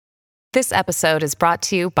This episode is brought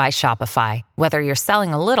to you by Shopify. Whether you're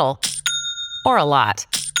selling a little or a lot,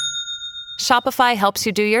 Shopify helps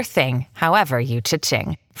you do your thing, however you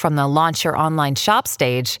cha-ching. From the launch your online shop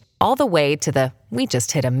stage, all the way to the we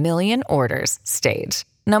just hit 1 million orders stage.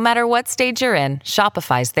 No matter what stage you're in,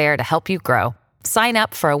 Shopify's there to help you grow. Sign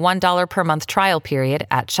up for a $1 per month trial period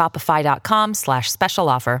at shopify.com/special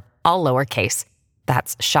offer, all lowercase.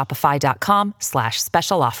 That's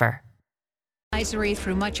shopify.com/special offer. Advisory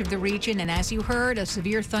through much of the region, and as you heard, a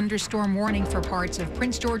severe thunderstorm warning for parts of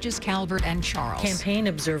Prince George's, Calvert, and Charles. Campaign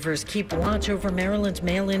observers keep watch over Maryland's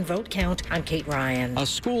mail-in vote count. I'm Kate Ryan. A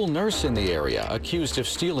school nurse in the area accused of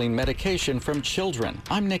stealing medication from children.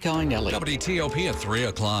 I'm Nick Einelli. WTOP at 3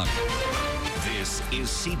 o'clock. This is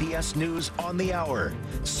CBS News on the Hour,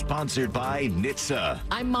 sponsored by NHTSA.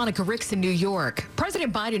 I'm Monica Ricks in New York.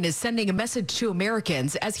 President Biden is sending a message to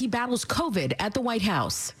Americans as he battles COVID at the White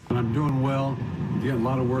House. I'm doing well, getting a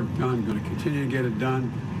lot of work done, going to continue to get it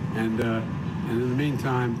done. And in the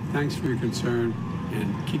meantime, thanks for your concern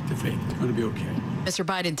and keep the faith. It's going to be okay. Mr.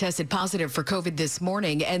 Biden tested positive for COVID this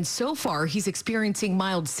morning, and so far he's experiencing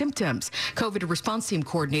mild symptoms. COVID response team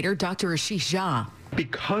coordinator Dr. Ashish Jha.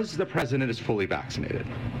 Because the president is fully vaccinated,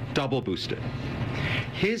 double boosted,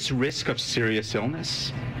 his risk of serious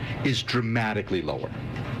illness is dramatically lower.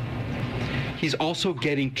 He's also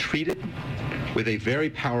getting treated with a very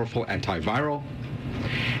powerful antiviral,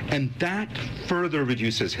 and that further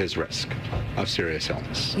reduces his risk of serious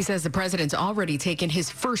illness. He says the president's already taken his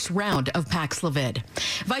first round of Paxlovid.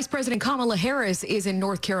 Vice President Kamala Harris is in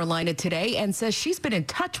North Carolina today and says she's been in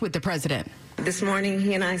touch with the president. This morning,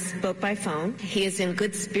 he and I spoke by phone. He is in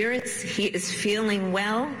good spirits. He is feeling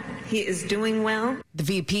well. He is doing well. The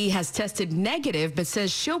VP has tested negative, but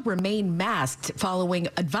says she'll remain masked following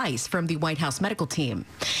advice from the White House medical team.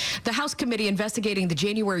 The House committee investigating the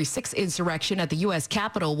January 6th insurrection at the U.S.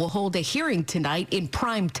 Capitol will hold a hearing tonight in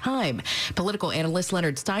prime time. Political analyst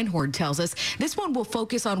Leonard Steinhorn tells us this one will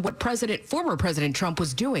focus on what former President Trump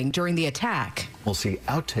was doing during the attack. We'll see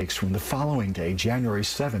outtakes from the following day, January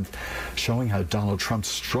 7th, showing how Donald Trump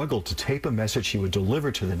struggled to tape a message he would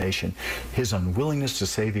deliver to the nation. His unwillingness to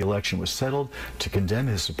say the election was settled, to condemn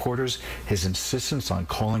his supporters, his insistence on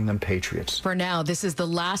calling them patriots. For now, this is the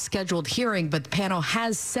last scheduled hearing, but the panel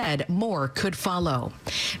has said more could follow.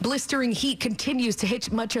 Blistering heat continues to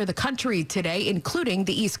hit much of the country today, including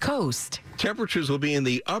the East Coast. Temperatures will be in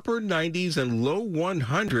the upper 90s and low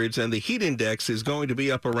 100s, and the heat index is going to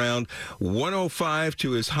be up around 105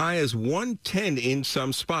 to as high as 110 in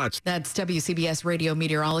some spots. That's WCBS radio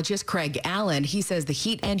meteorologist Craig Allen. He says the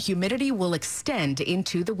heat and humidity will extend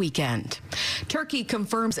into the weekend. Turkey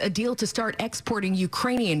confirms a deal to start exporting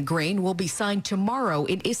Ukrainian grain will be signed tomorrow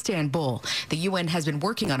in Istanbul. The UN has been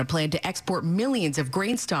working on a plan to export millions of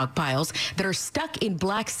grain stockpiles that are stuck in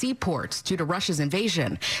Black Sea ports due to Russia's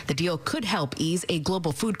invasion. The deal could help ease a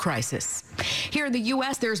global food crisis. Here in the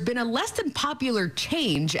U.S., there's been a less than popular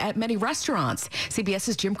change at many restaurants.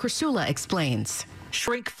 CBS's Jim Krasula explains.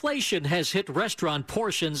 Shrinkflation has hit restaurant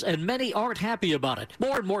portions, and many aren't happy about it.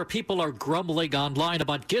 More and more people are grumbling online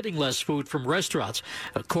about getting less food from restaurants.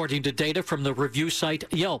 According to data from the review site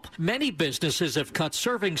Yelp, many businesses have cut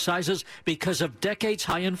serving sizes because of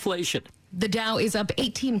decades-high inflation. The Dow is up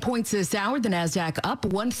 18 points this hour, the Nasdaq up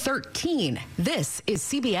 113. This is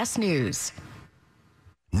CBS News.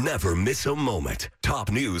 Never miss a moment. Top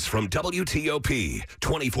news from WTOP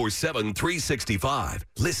 24/7, 365.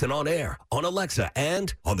 Listen on air, on Alexa,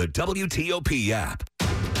 and on the WTOP app.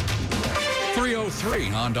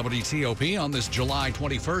 3:03 on WTOP on this July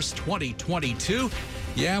 21st, 2022.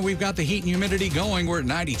 Yeah, we've got the heat and humidity going. We're at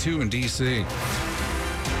 92 in D.C.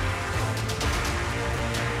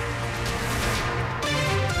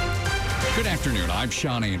 Good afternoon. I'm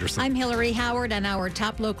Sean Anderson. I'm Hillary Howard, and our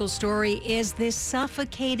top local story is this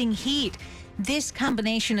suffocating heat. This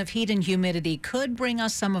combination of heat and humidity could bring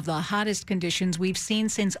us some of the hottest conditions we've seen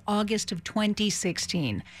since August of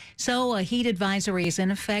 2016. So a heat advisory is in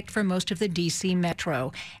effect for most of the D.C.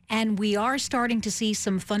 metro, and we are starting to see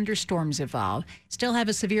some thunderstorms evolve. Still have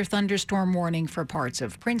a severe thunderstorm warning for parts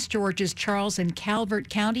of Prince George's, Charles, and Calvert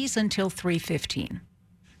counties until 3:15.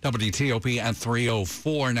 WTOP at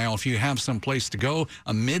 3:04. Now, if you have some place to go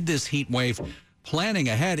amid this heat wave, planning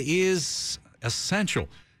ahead is essential.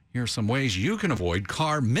 Here are some ways you can avoid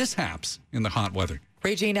car mishaps in the hot weather.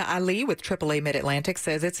 Regina Ali with AAA Mid-Atlantic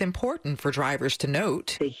says it's important for drivers to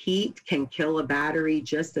note the heat can kill a battery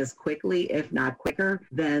just as quickly, if not quicker,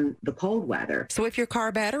 than the cold weather. So if your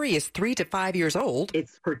car battery is 3 to 5 years old,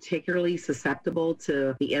 it's particularly susceptible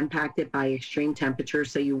to be impacted by extreme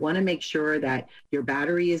temperatures. So you want to make sure that your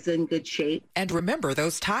battery is in good shape. And remember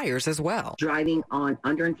those tires as well. Driving on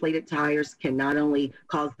underinflated tires can not only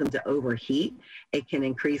cause them to overheat, it can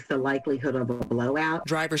increase the likelihood of a blowout.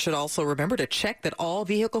 Drivers should also remember to check that all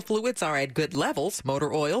vehicle fluids are at good levels: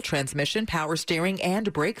 motor oil, transmission, power steering,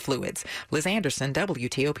 and brake fluids. Liz Anderson,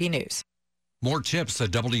 WTOP News. More tips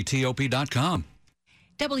at WTOP.com.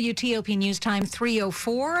 WTOP News Time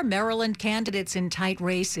 3:04. Maryland candidates in tight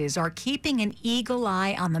races are keeping an eagle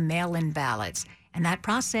eye on the mail-in ballots. And that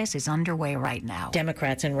process is underway right now.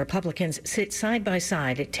 Democrats and Republicans sit side by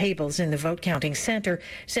side at tables in the vote counting center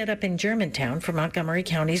set up in Germantown for Montgomery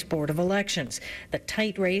County's Board of Elections. The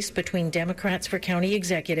tight race between Democrats for county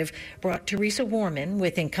executive brought Teresa Warman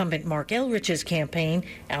with incumbent Mark Elrich's campaign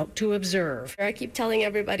out to observe. I keep telling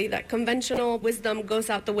everybody that conventional wisdom goes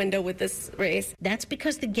out the window with this race. That's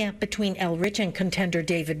because the gap between Elrich and contender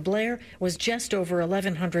David Blair was just over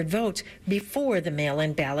 1,100 votes before the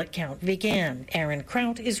mail-in ballot count began. Aaron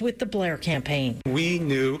Kraut is with the Blair campaign. We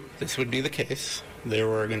knew this would be the case. There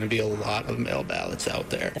were going to be a lot of mail ballots out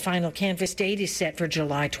there. The final canvass date is set for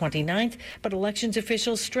July 29th, but elections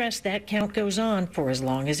officials stress that count goes on for as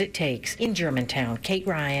long as it takes. In Germantown, Kate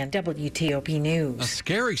Ryan, WTOP News. A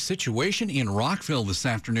scary situation in Rockville this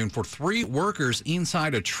afternoon for 3 workers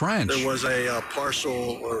inside a trench. There was a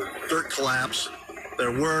partial or dirt collapse.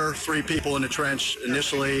 There were 3 people in the trench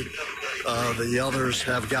initially. The others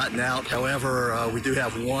have gotten out. However, we do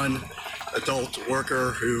have 1 adult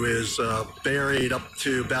worker who is buried up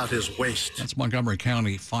to about his waist. That's Montgomery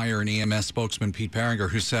County Fire and EMS spokesman Pete Paringer,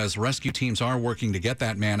 who says rescue teams are working to get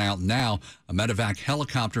that man out now. A medevac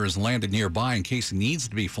helicopter has landed nearby in case he needs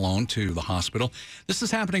to be flown to the hospital. This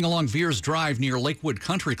is happening along Veers Drive near Lakewood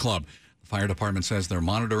Country Club. Fire department says they're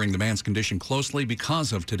monitoring the man's condition closely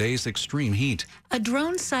because of today's extreme heat. A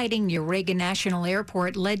drone sighting near Reagan National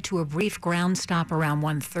Airport led to a brief ground stop around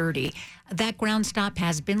 1:30. That ground stop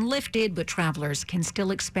has been lifted, but travelers can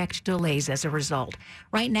still expect delays as a result.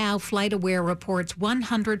 Right now, FlightAware reports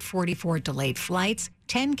 144 delayed flights,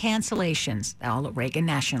 10 cancellations, all at Reagan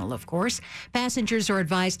National, of course. Passengers are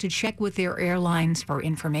advised to check with their airlines for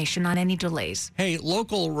information on any delays. Hey,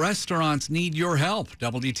 local restaurants need your help.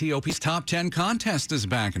 WTOP's Top 10 contest is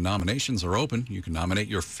back and nominations are open. You can nominate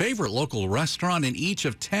your favorite local restaurant in each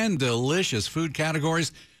of 10 delicious food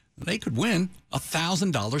categories. They could win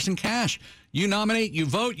 $1,000 in cash. You nominate, you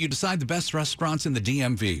vote, you decide the best restaurants in the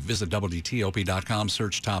DMV. Visit WTOP.com,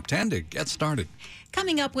 search Top 10 to get started.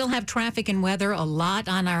 Coming up, we'll have traffic and weather, a lot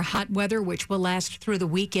on our hot weather, which will last through the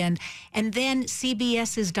weekend. And then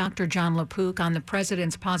CBS's Dr. John LaPook on the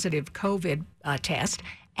president's positive COVID test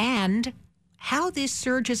and how this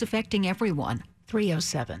surge is affecting everyone.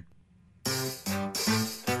 3:07.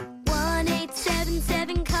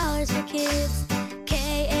 1-877 Cars for Kids.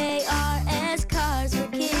 KARS Cars for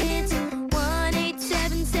Kids.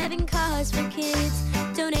 1-877 Cars for Kids.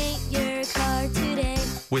 Donate your car today.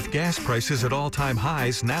 With gas prices at all-time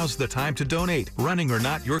highs, now's the time to donate. Running or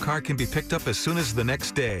not, your car can be picked up as soon as the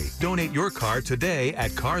next day. Donate your car today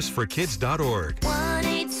at carsforkids.org.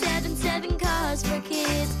 1-877 Cars for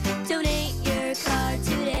Kids. Donate your car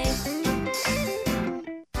today.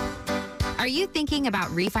 Are you thinking about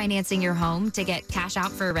refinancing your home to get cash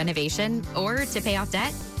out for a renovation or to pay off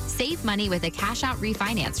debt? Save money with a cash out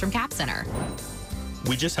refinance from Cap Center.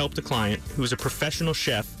 We just helped a client who's a professional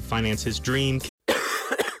chef finance his dream.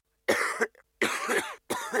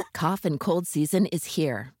 Cough and cold season is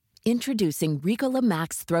here. Introducing Ricola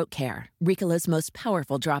Max Throat Care, Ricola's most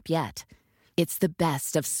powerful drop yet. It's the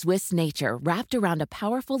best of Swiss nature wrapped around a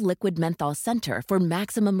powerful liquid menthol center for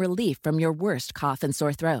maximum relief from your worst cough and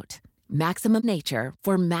sore throat. Maximum nature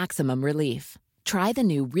for maximum relief. Try the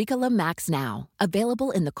new Ricola Max now, available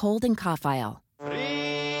in the cold and cough aisle.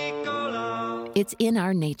 Ricola. It's in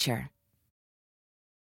our nature.